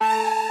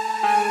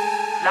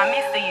Let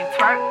me see you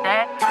twerk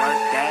that.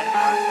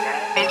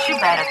 Bitch, you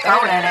better throw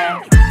that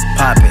ass.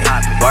 Pop it,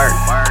 work,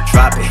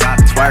 drop it,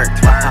 twerk,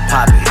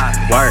 pop it,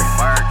 work,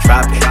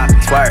 drop it,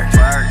 twerk.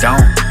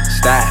 Don't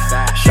stop,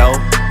 show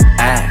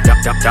ass.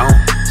 Don't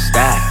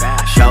stop,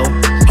 show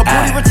her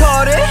booty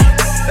retarded,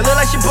 it look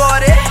like she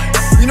bought it.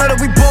 You know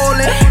that we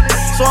ballin',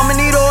 so I'ma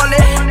need all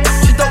it.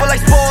 She throw it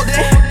like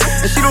Spalding,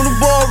 and she don't do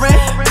boring.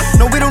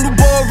 No, we don't do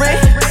boring.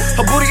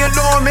 Her booty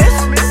enormous.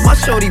 My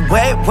shorty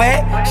wet,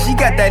 she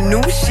got that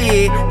new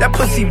shit. That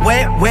pussy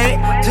wet,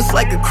 just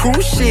like a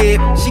cruise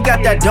ship. She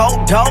got that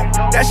dope,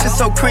 that shit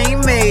so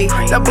creamy.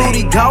 That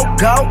booty go,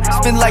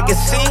 spin like a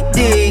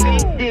CD.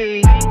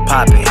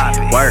 Pop it,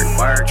 work,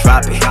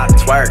 drop it,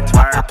 twerk,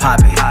 pop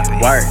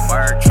it, work,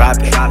 drop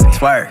it,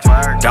 twerk.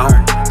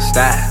 Don't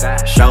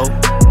stop, show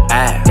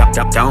ass.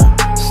 Don't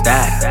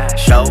stop,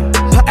 show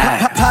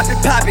ass.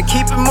 Pop it,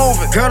 keep it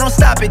moving. Girl, don't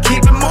stop it,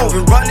 keep it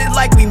moving. Run it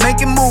like we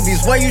making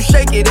movies. Where you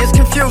shake it, it's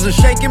confusing.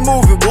 Shake it,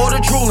 moving, water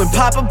drooling.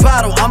 Pop a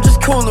bottle, I'm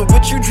just coolin'.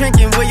 What you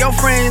drinking? Where your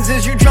friends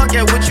is? You drunk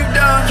at what you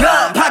done?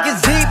 Yeah,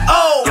 pockets deep,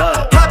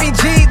 Poppy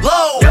G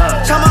low.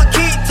 Time I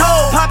keep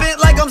toe. Pop it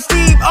like I'm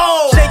Steve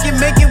O. Shake it,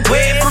 make it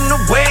wet from the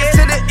west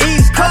to the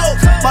east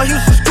coast. My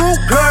Houston screw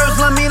girls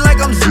love me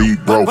like I'm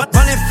zero.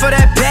 Running for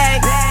that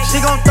bag,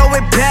 she gon' throw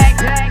it back.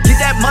 Get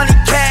that money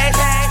cash,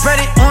 spread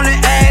it on the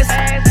ass.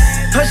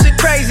 Her shit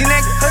crazy,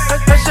 nigga.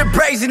 Her shit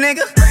crazy,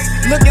 nigga.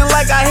 Looking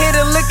like I hit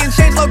a lick and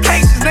change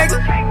locations, nigga.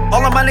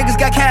 All of my niggas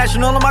got cash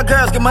and all of my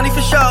girls get money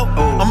for show.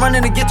 I'm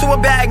running to get to a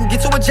bag and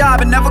get to a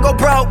job and never go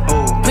broke.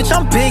 Bitch,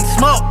 I'm big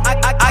smoke.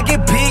 I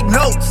get big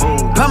notes.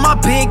 Put my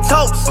big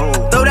toes.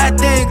 Throw that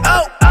thing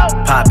out.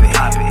 Pop it,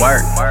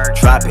 work,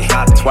 drop it,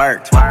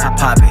 twerk,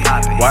 pop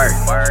it,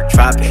 work,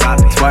 drop it,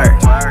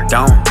 twerk.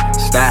 Don't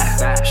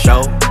stop,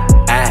 show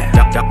ass.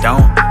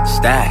 Don't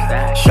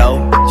stop,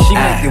 show. She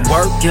make it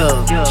work,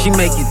 yeah. She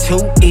make it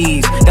too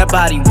easy. That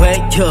body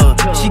wet, yeah.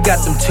 She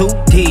got them 2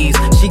 D's.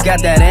 She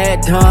got that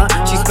ad done.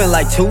 She spent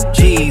like 2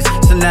 G's.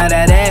 So now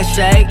that ass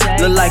shake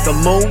look like a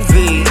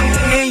movie.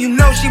 And you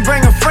know she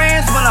bring her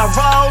friends when I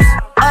rolls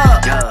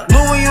up.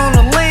 Louis on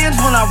the lens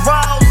when I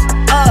rolls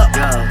up.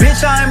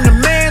 Bitch, I am the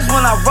man's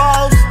when I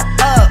rolls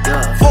up.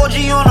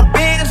 4G on the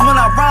Benz when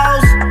I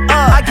rolls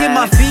up. I get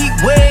my feet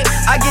wet,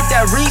 I get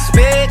that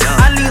respect.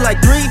 I need like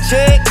 3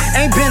 chicks,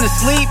 ain't been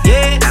asleep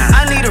yet.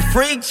 I need a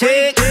freak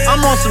chick,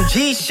 I'm on some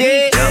G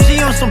shit. She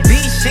on some B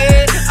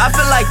shit, I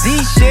feel like D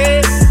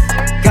shit.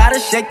 Gotta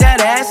shake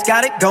that ass,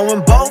 got it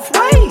going both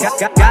ways.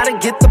 Gotta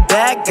get the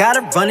bag,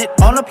 gotta run it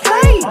on the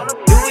plate.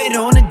 Do it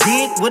on a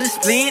dick with a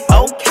split,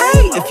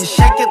 okay. If you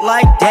shake it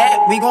like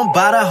that, we gon'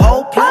 buy the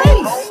whole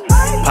place.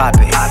 Pop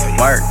it,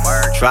 work,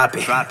 drop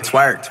it,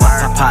 twerk,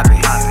 pop it,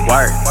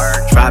 work,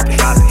 drop it,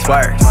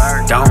 twerk.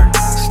 Don't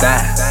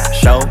stop,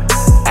 show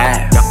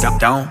ass.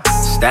 Don't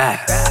stop,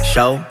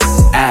 show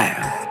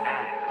ass.